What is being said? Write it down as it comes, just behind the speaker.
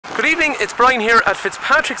Good evening, it's Brian here at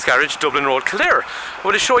Fitzpatrick's Garage, Dublin Road, Kildare. I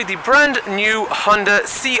want to show you the brand new Honda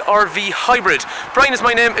CRV Hybrid. Brian is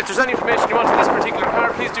my name. If there's any information you want on this particular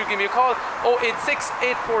car, please do give me a call.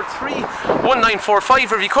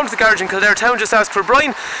 086-843-1945. Or if you come to the garage in Kildare town, just ask for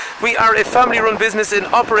Brian. We are a family-run business in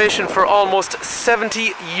operation for almost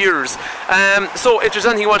 70 years. So if there's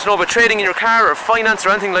anything you want to know about trading in your car or finance or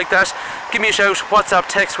anything like that, give me a shout, WhatsApp,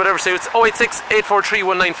 text, whatever suits.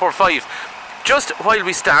 086-843-1945. Just while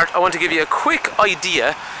we start, I want to give you a quick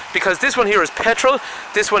idea, because this one here is petrol,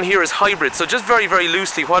 this one here is hybrid, so just very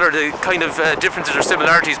loosely, what are the kind of differences or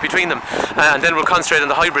similarities between them, and then we'll concentrate on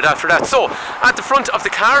the hybrid after that. So at the front of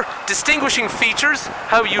the car, distinguishing features,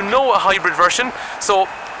 how you know a hybrid version. So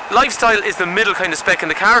lifestyle is the middle kind of spec in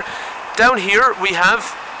the car. Down here we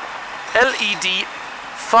have LED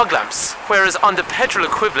fog lamps, whereas on the petrol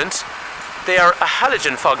equivalent they are a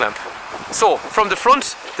halogen fog lamp. So from the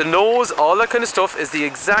front, the nose, all that kind of stuff is the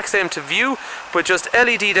exact same to view, but just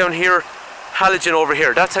LED down here, halogen over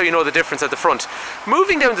here. That's how you know the difference at the front.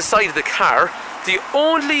 Moving down the side of the car, the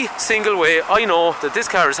only single way I know that this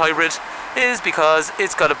car is hybrid is because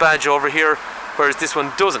it's got a badge over here, whereas this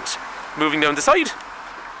one doesn't. Moving down the side,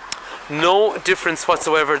 no difference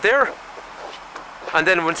whatsoever there. And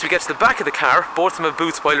then once we get to the back of the car, both of them have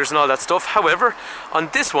boot spoilers and all that stuff. However, on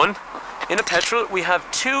this one, in a petrol, we have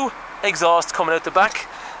two exhausts coming out the back.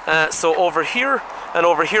 So over here and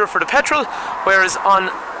over here for the petrol, whereas on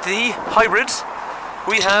the hybrid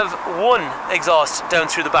we have one exhaust down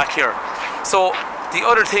through the back here. So the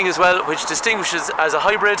other thing as well which distinguishes as a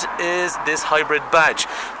hybrid is this hybrid badge.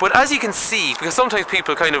 But as you can see, because sometimes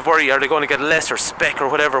people kind of worry, are they going to get less or spec or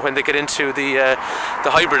whatever when they get into the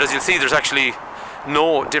hybrid, as you'll see there's actually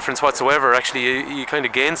no difference whatsoever. Actually you kind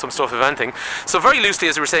of gain some stuff if anything. So very loosely,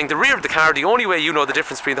 as we were saying, the rear of the car, the only way you know the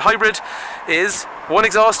difference between the hybrid is one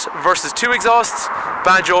exhaust versus two exhausts.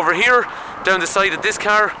 Badge over here. Down the side of this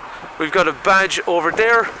car we've got a badge over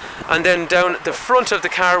there, and then down the front of the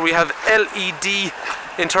car we have LED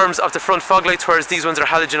in terms of the front fog lights, whereas these ones are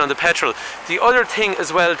halogen on the petrol. The other thing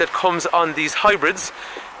as well that comes on these hybrids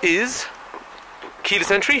is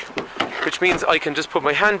keyless entry, which means I can just put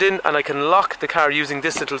my hand in and I can lock the car using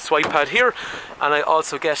this little swipe pad here, and I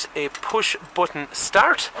also get a push button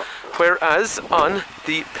start, whereas on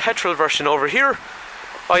the petrol version over here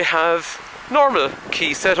I have normal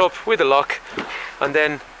key setup with a lock, and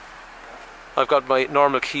then I've got my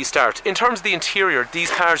normal key start. In terms of the interior,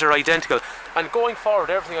 these cars are identical, and going forward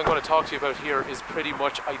everything I'm going to talk to you about here is pretty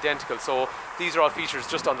much identical. So these are all features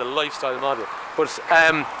just on the lifestyle model. But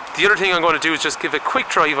the other thing I'm going to do is just give a quick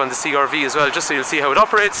drive on the CRV as well, just so you'll see how it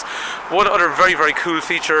operates. One other very cool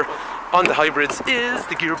feature on the hybrids is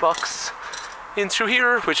the gearbox in through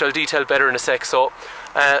here, which I'll detail better in a sec. So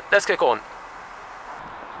let's get going.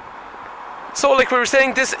 So like we were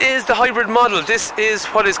saying, this is the hybrid model. This is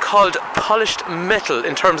what is called polished metal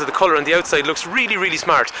in terms of the colour on the outside. Looks really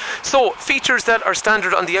smart. So features that are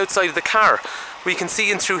standard on the outside of the car. We can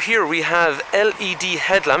see in through here we have LED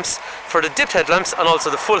headlamps for the dipped headlamps and also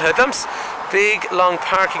the full headlamps. Big long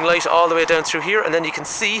parking light all the way down through here, and then you can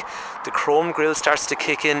see the chrome grille starts to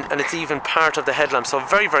kick in, and it's even part of the headlamp, so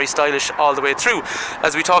very stylish all the way through.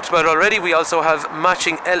 As we talked about already, we also have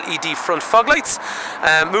matching LED front fog lights.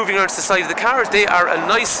 Moving around to the side of the car, they are a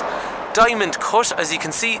nice diamond cut, as you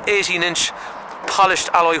can see, 18-inch polished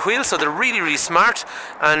alloy wheels, so they're really smart.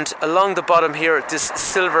 And along the bottom here, this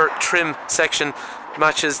silver trim section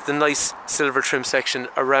matches the nice silver trim section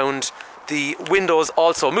around the windows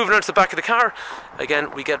also. Moving on to the back of the car,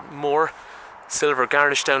 again we get more silver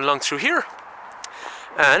garnish down along through here.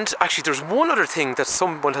 And actually there's one other thing that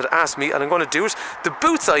someone had asked me, and I'm going to do it: the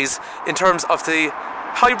boot size in terms of the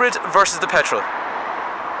hybrid versus the petrol.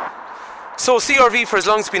 So CRV, for as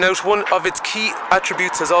long as it's been out, one of its key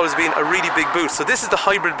attributes has always been a really big boot. So this is the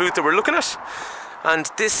hybrid boot that we're looking at, and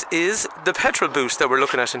this is the petrol boot that we're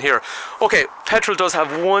looking at in here. Okay, petrol does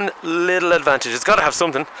have one little advantage. It's got to have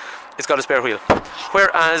something. It's got a spare wheel.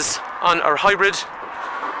 Whereas on our hybrid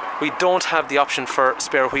we don't have the option for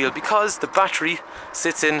spare wheel because the battery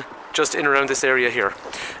sits in just in around this area here.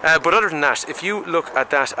 But other than that, if you look at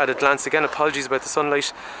that at a glance, again apologies about the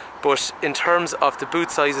sunlight, but in terms of the boot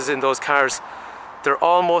sizes in those cars, they're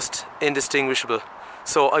almost indistinguishable.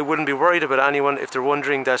 So I wouldn't be worried about anyone if they're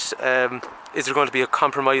wondering that is there going to be a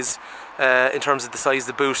compromise in terms of the size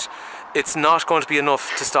of the boot. It's not going to be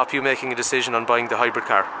enough to stop you making a decision on buying the hybrid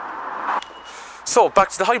car. So back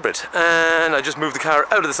to the hybrid, and I just moved the car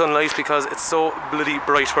out of the sunlight because it's so bloody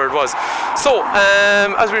bright where it was. So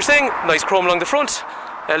as we were saying, nice chrome along the front,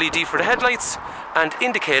 LED for the headlights, and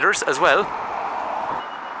indicators as well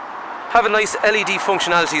have a nice LED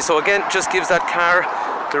functionality. So again, just gives that car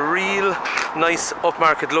the real nice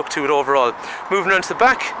upmarket look to it overall. Moving on to the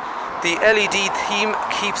back, the LED theme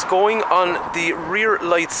keeps going on the rear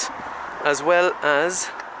lights, as well as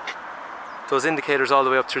those indicators all the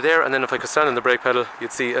way up through there. And then if I could stand on the brake pedal,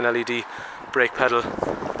 you'd see an LED brake pedal,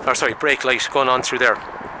 or sorry, brake light going on through there.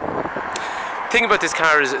 The thing about this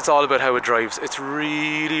car is it's all about how it drives. It's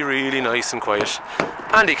really, really nice and quiet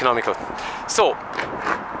and economical. So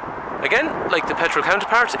again, like the petrol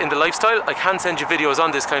counterpart in the lifestyle, I can send you videos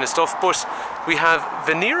on this kind of stuff, but we have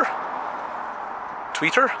veneer,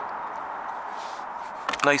 tweeter,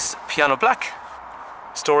 nice piano black,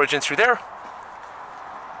 storage in through there,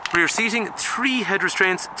 rear seating, 3 head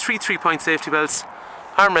restraints, 3 3-point safety belts,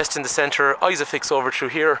 armrest in the centre, ISOFIX over through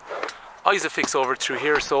here, ISOFIX over through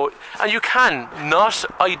here. So, and you can, not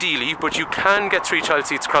ideally, but you can get 3 child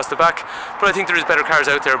seats across the back, but I think there is better cars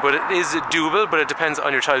out there, but it is doable, but it depends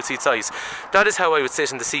on your child seat size. That is how I would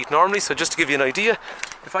sit in the seat normally. So just to give you an idea,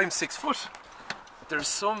 if I'm 6 foot, there's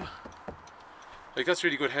some, like, that's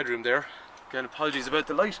really good headroom there. Again, apologies about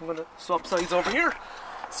the light, I'm going to swap sides over here.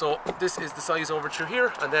 So this is the size over through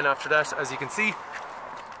here, and then after that, as you can see,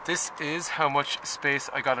 this is how much space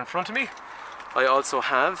I got in front of me. I also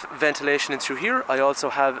have ventilation in through here. I also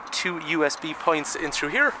have 2 USB points in through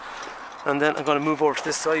here. And then I'm going to move over to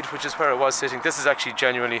this side, which is where I was sitting. This is actually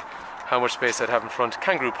genuinely how much space I'd have in front.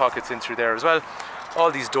 Kangaroo pockets in through there as well.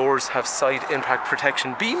 All these doors have side impact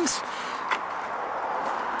protection beams,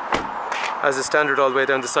 as a standard all the way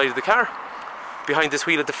down the side of the car. Behind this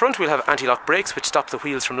wheel at the front, we'll have anti-lock brakes, which stop the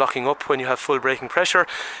wheels from locking up when you have full braking pressure.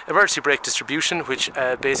 Emergency brake distribution, which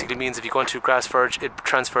basically means if you go into a grass verge, it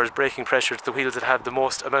transfers braking pressure to the wheels that have the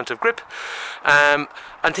most amount of grip. And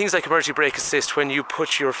things like emergency brake assist, when you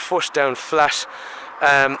put your foot down flat,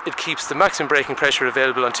 it keeps the maximum braking pressure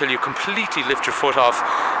available until you completely lift your foot off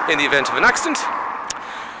in the event of an accident.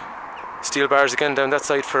 Steel bars again down that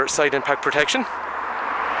side for side impact protection.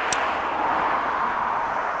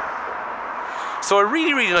 So a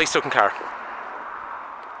really, really nice looking car.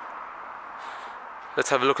 Let's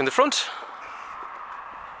have a look in the front.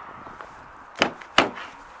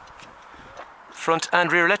 Front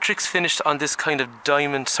and rear electrics finished on this kind of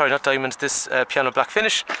diamond, sorry not diamond, this piano black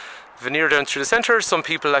finish. Veneer down through the centre. Some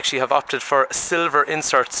people actually have opted for silver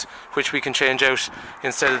inserts, which we can change out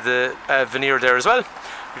instead of the veneer there as well.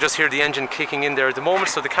 We just hear the engine kicking in there at the moment,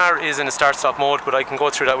 so the car is in a start-stop mode, but I can go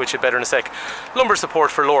through that with you better in a sec. Lumbar support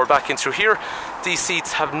for lower back in through here. These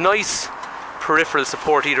seats have nice peripheral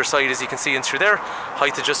support either side, as you can see in through there.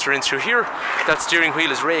 Height adjuster in through here. That steering wheel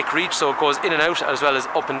is rake reach, so it goes in and out as well as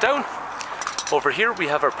up and down. Over here we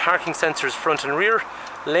have our parking sensors front and rear.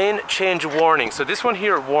 Lane change warning. So this one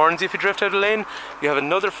here warns you if you drift out of lane. You have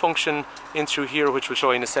another function in through here, which we'll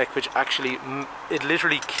show you in a sec, which actually, it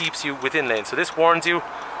literally keeps you within lane. So this warns you,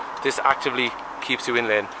 this actively keeps you in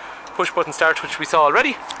lane. Push button start, which we saw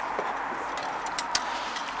already.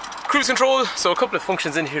 Cruise control, so a couple of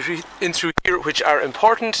functions in through here which are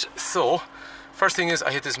important. So first thing is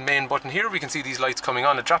I hit this main button here. We can see these lights coming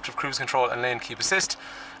on, adaptive cruise control and lane keep assist.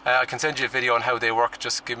 I can send you a video on how they work.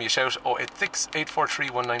 Just give me a shout,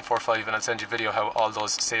 086-843-1945, and I'll send you a video how all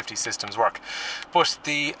those safety systems work. But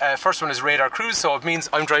the first one is radar cruise, so it means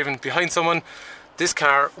I'm driving behind someone. This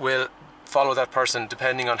car will follow that person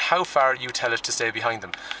depending on how far you tell it to stay behind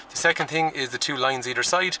them. The second thing is the 2 lines either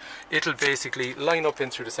side. It'll basically line up in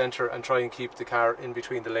through the centre and try and keep the car in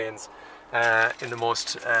between the lanes in the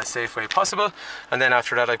most safe way possible. And then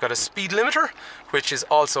after that I've got a speed limiter, which is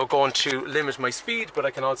also going to limit my speed, but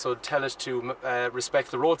I can also tell it to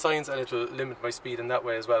respect the road signs, and it'll limit my speed in that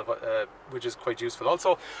way as well, which is quite useful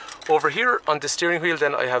also. Over here on the steering wheel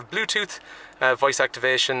then I have Bluetooth, voice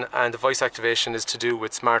activation, and the voice activation is to do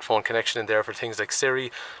with smartphone connection in there for things like Siri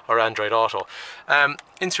or Android Auto.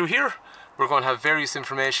 In through here we're going to have various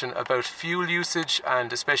information about fuel usage,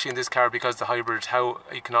 and especially in this car because the hybrid, how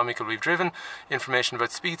economical we've driven, information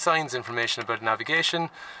about speed signs, information about navigation.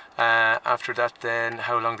 After that then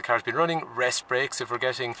how long the car's been running, rest breaks if we're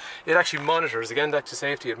getting, it actually monitors, again back to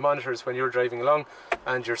safety, it monitors when you're driving along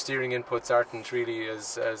and your steering inputs aren't really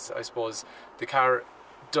as I suppose, the car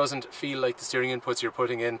doesn't feel like the steering inputs you're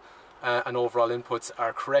putting in and overall inputs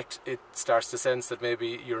are correct. It starts to sense that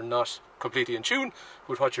maybe you're not completely in tune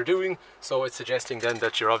with what you're doing, so it's suggesting then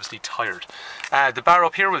that you're obviously tired. The bar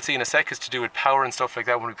up here we'll see in a sec is to do with power and stuff like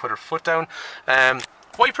that when we put our foot down.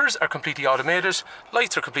 Wipers are completely automated,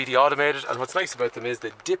 lights are completely automated, and what's nice about them is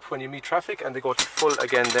they dip when you meet traffic and they go to full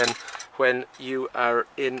again then when you are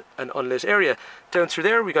in an unlit area. Down through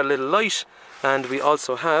there we got a little light, and we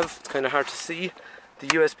also have, it's kind of hard to see, the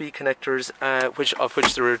USB connectors, of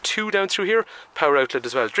which there are 2 down through here, power outlet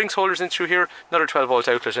as well, drinks holders in through here, another 12 volt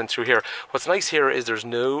outlet in through here. What's nice here is there's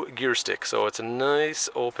no gear stick, so it's a nice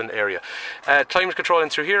open area. Climate control in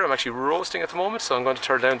through here. I'm actually roasting at the moment, so I'm going to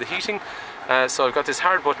turn down the heating. So I've got this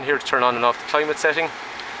hard button here to turn on and off the climate setting,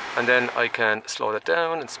 and then I can slow that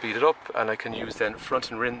down and speed it up, and I can use then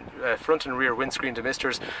front and rear windscreen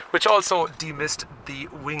demisters, which also demist the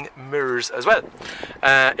wing mirrors as well.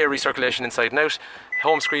 Air recirculation inside and out.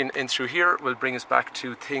 Home screen in through here will bring us back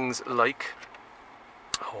to things like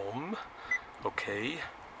home. Okay,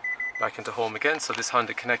 back into home again. So this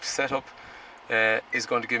Honda Connect setup is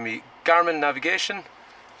going to give me Garmin navigation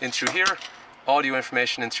in through here, audio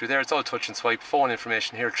information in through there. It's all touch and swipe. Phone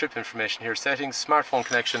information here, trip information here, settings, smartphone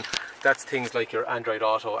connection. That's things like your Android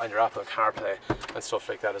Auto and your Apple CarPlay and stuff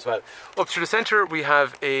like that as well. Up through the centre we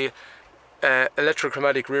have a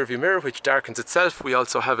electrochromatic rear view mirror which darkens itself. We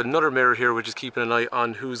also have another mirror here which is keeping an eye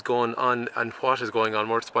on who's going on and what is going on,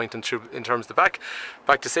 more to the point in terms of the back.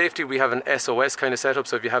 Back to safety, we have an SOS kind of setup,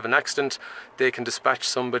 so if you have an accident they can dispatch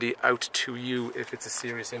somebody out to you if it's a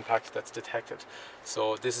serious impact that's detected.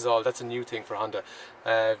 So this is all, that's a new thing for Honda.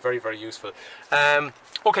 Very, very useful.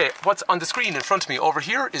 Okay, what's on the screen in front of me? Over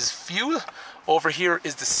here is fuel. Over here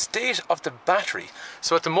is the state of the battery.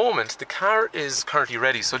 So at the moment the car is currently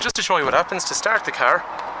ready. So just to show you what happens to start the car,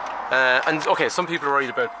 and okay, some people are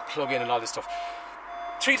worried about plug-in and all this stuff.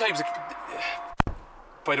 3 types of,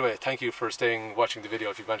 by the way, thank you for watching the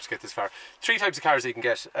video if you've managed to get this far. 3 types of cars that you can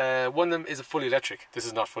get. One of them is a fully electric. This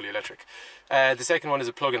is not fully electric. The second one is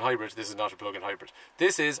a plug-in hybrid. This is not a plug-in hybrid.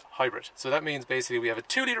 This is hybrid. So that means basically we have a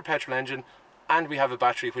 2-litre petrol engine and we have a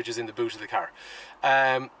battery which is in the boot of the car.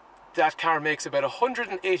 That car makes about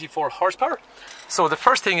 184 horsepower. So the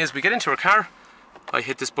first thing is we get into our car, I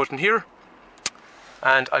hit this button here,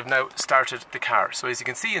 and I've now started the car. So as you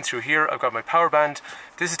can see in through here, I've got my power band.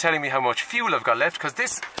 This is telling me how much fuel I've got left, because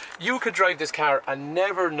this, you could drive this car and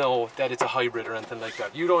never know that it's a hybrid or anything like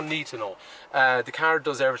that. You don't need to know. The car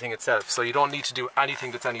does everything itself, so you don't need to do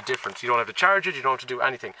anything that's any different. You don't have to charge it, you don't have to do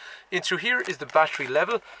anything. In through here is the battery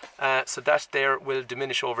level, so that there will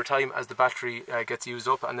diminish over time as the battery gets used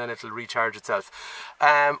up, and then it'll recharge itself.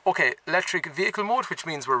 Okay, electric vehicle mode, which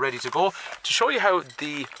means we're ready to go. To show you how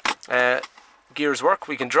the gears work,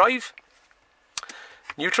 we can drive,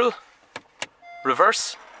 neutral,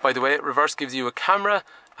 reverse. By the way, reverse gives you a camera,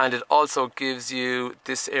 and it also gives you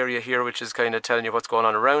this area here which is kind of telling you what's going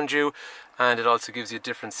on around you, and it also gives you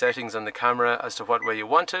different settings on the camera as to what way you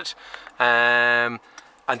want it. And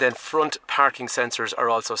then front parking sensors are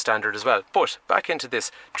also standard as well. But back into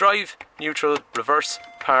this, drive, neutral, reverse,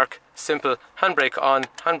 park, simple, handbrake on,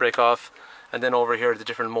 handbrake off, and then over here the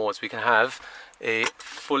different modes. We can have a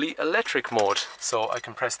fully electric mode, so I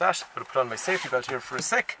can press that. I'm going to put on my safety belt here for a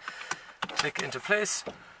sec, click into place.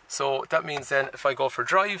 So that means then if I go for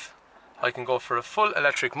drive, I can go for a full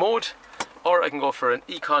electric mode, or I can go for an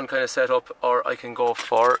econ kind of setup, or I can go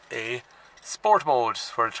for a sport mode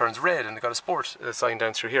where it turns red and they've got a sport sign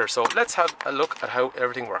down through here. So let's have a look at how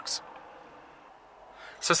everything works.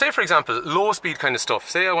 So say for example, low speed kind of stuff.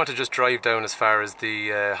 Say I want to just drive down as far as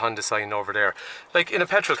the Honda sign over there. Like in a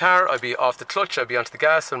petrol car, I'd be off the clutch, I'd be onto the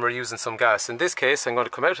gas, and we're using some gas. In this case, I'm going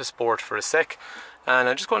to come out of sport for a sec, and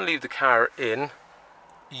I'm just going to leave the car in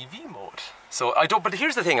EV mode. So I don't, but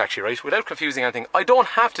here's the thing actually, right, without confusing anything, I don't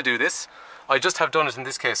have to do this, I just have done it in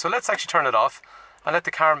this case. So let's actually turn it off and let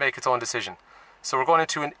the car make its own decision. So we're going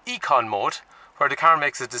into an econ mode, where the car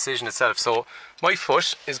makes its decision itself. So my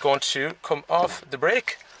foot is going to come off the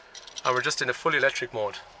brake, and we're just in a fully electric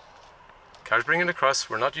mode. Car's bringing it across,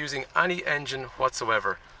 we're not using any engine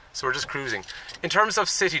whatsoever, so we're just cruising. In terms of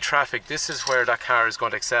city traffic, this is where that car is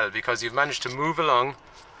going to excel, because you've managed to move along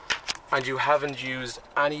and you haven't used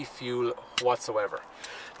any fuel whatsoever.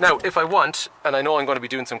 Now if I want, and I know I'm going to be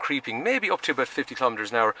doing some creeping, maybe up to about 50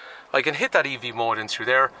 kilometers an hour, I can hit that EV mode in through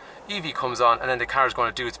there, EV comes on, and then the car is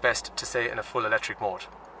going to do its best to stay in a full electric mode.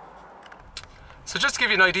 So just to give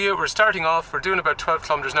you an idea, we're starting off, we're doing about 12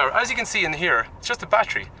 kilometers an hour. As you can see in here, it's just the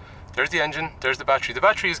battery. There's the engine, there's the battery. The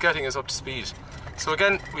battery is getting us up to speed. So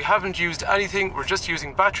again, we haven't used anything, we're just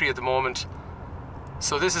using battery at the moment.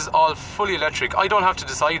 So this is all fully electric. I don't have to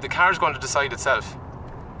decide, the car's going to decide itself.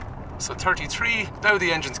 So 33, now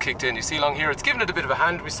the engine's kicked in. You see along here, it's given it a bit of a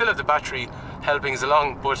hand. We still have the battery helping us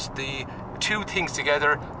along, but the two things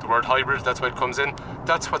together, the word hybrid, that's why it comes in,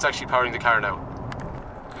 that's what's actually powering the car now.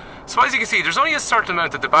 So as you can see, there's only a certain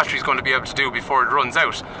amount that the battery is going to be able to do before it runs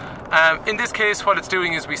out. In this case, what it's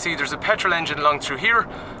doing is we see there's a petrol engine along through here,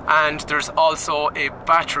 and there's also a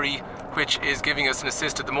battery which is giving us an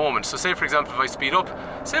assist at the moment. So say for example, if I speed up,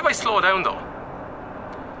 say if I slow down though,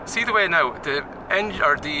 See the way now the engine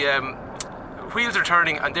or the wheels are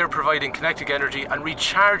turning and they're providing kinetic energy and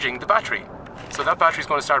recharging the battery. So that battery's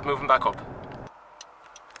going to start moving back up.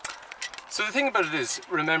 So the thing about it is,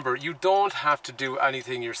 remember, you don't have to do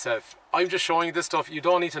anything yourself. I'm just showing you this stuff. You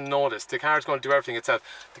don't need to know this. The car is going to do everything itself.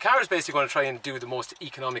 The car is basically going to try and do the most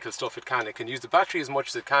economical stuff it can. It can use the battery as much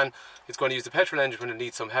as it can. It's going to use the petrol engine when it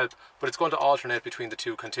needs some help, but it's going to alternate between the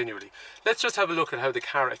two continually. Let's just have a look at how the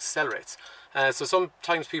car accelerates. So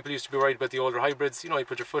sometimes people used to be worried about the older hybrids. You know, you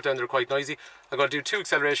put your foot down, they're quite noisy. I'm going to do two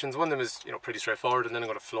accelerations. One of them is, you know, pretty straightforward, and then I'm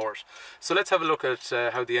going to floor it. So let's have a look at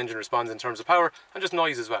how the engine responds in terms of power and just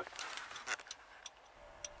noise as well.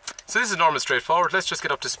 So this is normal straightforward. Let's just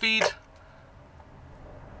get up to speed.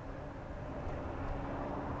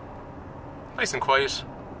 Nice and quiet.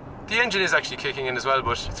 The engine is actually kicking in as well,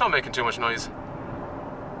 but it's not making too much noise.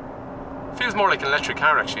 Feels more like an electric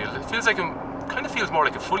car actually. It feels like kind of feels more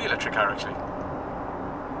like a fully electric car actually.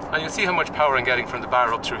 And you'll see how much power I'm getting from the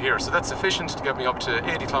bar up through here. So that's sufficient to get me up to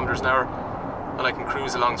 80 kilometers an hour, and I can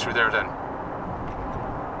cruise along through there then.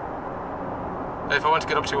 If I want to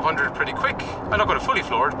get up to 100 pretty quick, I'm not going to fully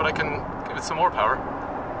floor it, but I can give it some more power.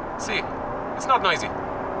 See, it's not noisy.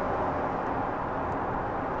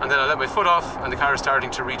 And then I let my foot off and the car is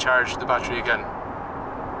starting to recharge the battery again.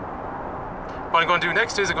 What I'm going to do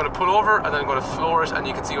next is I'm going to pull over and then I'm going to floor it, and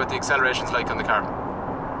you can see what the acceleration is like on the car.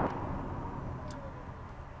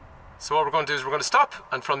 So what we're going to do is we're going to stop,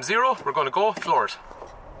 and from 0 we're going to go floor it.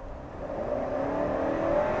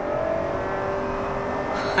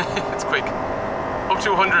 It's quick. Up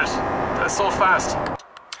to 100. That's so fast.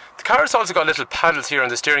 The car has also got little paddles here on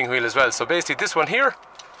the steering wheel as well. So basically this one here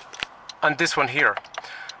and this one here.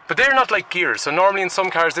 But they're not like gears. So normally in some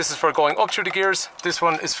cars this is for going up through the gears. This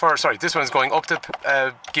one is for, this one is going up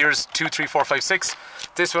the gears 2, 3, 4, 5, 6.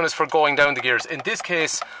 This one is for going down the gears. In this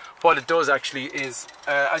case, what it does actually is,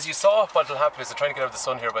 as you saw, what will happen is, I'm trying to get out of the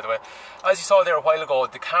sun here by the way. As you saw there a while ago,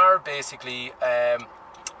 the car basically,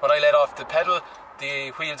 when I let off the pedal,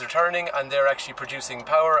 the wheels are turning and they're actually producing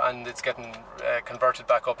power, and it's getting converted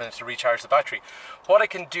back up and to recharge the battery. What I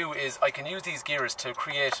can do is I can use these gears to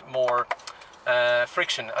create more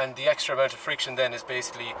friction, and the extra amount of friction then is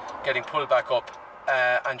basically getting pulled back up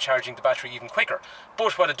and charging the battery even quicker.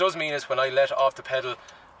 But what it does mean is when I let off the pedal,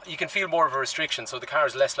 you can feel more of a restriction, so the car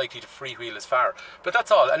is less likely to freewheel as far. But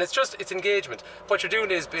that's all, and it's engagement. What you're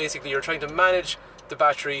doing is basically you're trying to manage the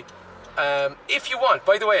battery. If you want,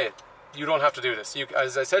 by the way, you don't have to do this.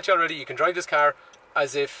 As I said to you already, you can drive this car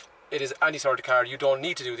as if it is any sort of car. You don't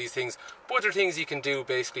need to do these things, but there are things you can do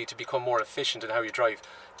basically to become more efficient in how you drive.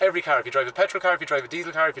 Every car, if you drive a petrol car, if you drive a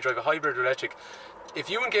diesel car, if you drive a hybrid or electric, if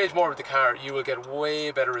you engage more with the car, you will get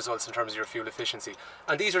way better results in terms of your fuel efficiency.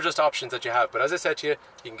 And these are just options that you have. But as I said to you,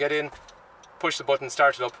 you can get in, push the button,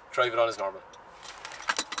 start it up, drive it on as normal.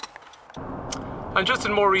 And just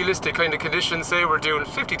in more realistic kind of conditions, say we're doing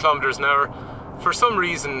 50 kilometers an hour, for some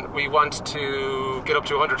reason we want to get up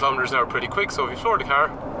to 100 kilometers an hour pretty quick, so if you floor the car,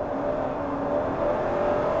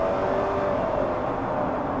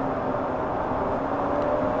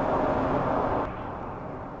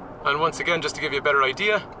 and once again, just to give you a better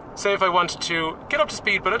idea, say if I want to get up to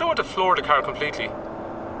speed but I don't want to floor the car completely,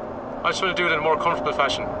 I just want to do it in a more comfortable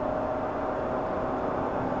fashion.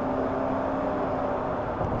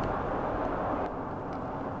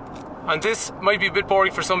 And this might be a bit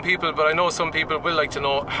boring for some people, but I know some people will like to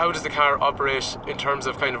know, how does the car operate in terms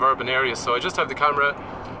of kind of urban areas. So I just have the camera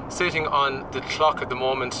sitting on the clock at the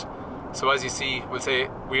moment. So as you see, we'll say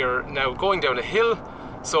we are now going down a hill,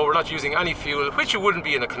 so we're not using any fuel, which you wouldn't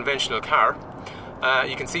be in a conventional car.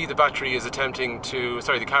 You can see the battery is attempting to,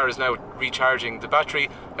 the car is now recharging the battery.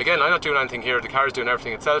 Again, I'm not doing anything here, the car is doing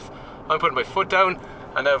everything itself. I'm putting my foot down,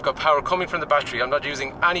 and now I've got power coming from the battery. I'm not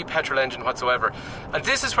using any petrol engine whatsoever. And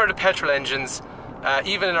this is where the petrol engines,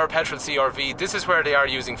 even in our petrol CRV, this is where they are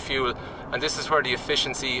using fuel, and this is where the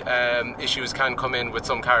efficiency issues can come in with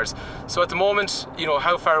some cars. So at the moment, you know,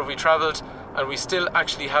 how far have we travelled, and we still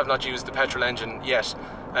actually have not used the petrol engine yet.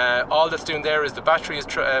 All that's doing there is the battery is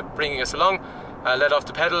bringing us along. I let off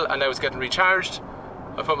the pedal and now it's getting recharged.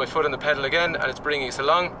 I put my foot on the pedal again and it's bringing us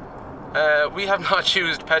along. We have not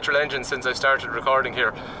used petrol engines since I started recording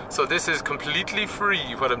here, so this is completely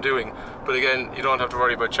free what I'm doing. But again, you don't have to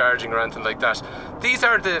worry about charging or anything like that. These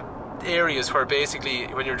are the areas where basically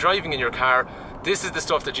when you're driving in your car, this is the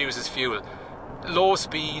stuff that uses fuel. Low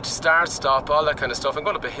speed, start, stop, all that kind of stuff. I'm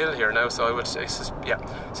going up a hill here now, so I would say,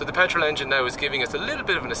 yeah. So the petrol engine now is giving us a little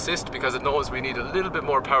bit of an assist because it knows we need a little bit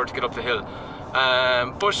more power to get up the hill.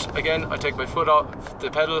 But again, I take my foot off the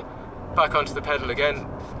pedal, back onto the pedal again,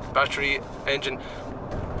 battery, engine.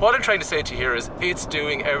 What I'm trying to say to you here is it's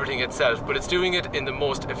doing everything itself, but it's doing it in the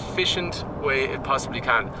most efficient way it possibly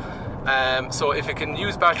can. So if it can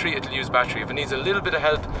use battery, it'll use battery. If it needs a little bit of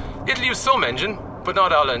help, it'll use some engine, but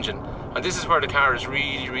not all engine. And this is where the car is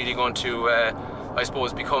really going to, I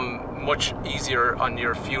suppose, become much easier on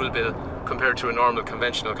your fuel bill compared to a normal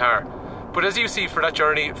conventional car. But as you see, for that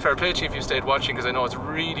journey, fair play to you if you stayed watching, because I know it's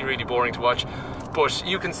really boring to watch, but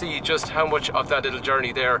you can see just how much of that little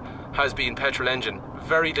journey there has been petrol engine.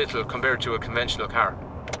 Very little compared to a conventional car.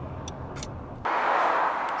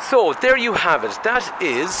 So there you have it. That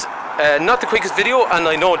is not the quickest video, and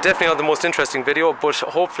I know definitely not the most interesting video, but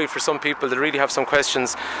hopefully for some people that really have some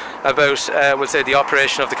questions about, we'll say, the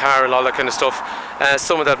operation of the car and all that kind of stuff,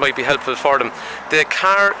 some of that might be helpful for them. The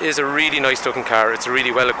car is a really nice looking car. It's a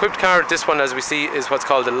really well equipped car. This one, as we see, is what's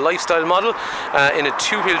called a lifestyle model in a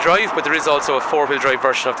 2-wheel drive, but there is also a 4-wheel drive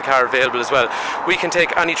version of the car available as well. We can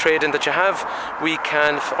take any trade-in that you have. We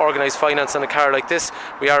can organise finance on a car like this.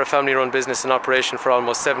 We are a family run business in operation for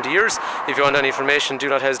almost 70 years. If you want any information, do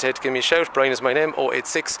not hesitate to give me a shout. Brian is my name,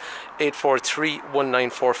 086 843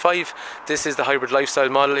 1945. This is the hybrid lifestyle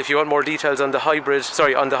model. If you want more details on the hybrid,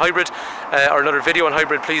 or another video on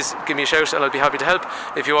hybrid, please give me a shout and I'll be happy to help.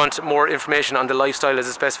 If you want more information on the lifestyle as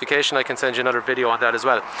a specification, I can send you another video on that as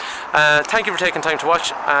well. Thank you for taking time to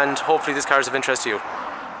watch, and hopefully this car is of interest to you.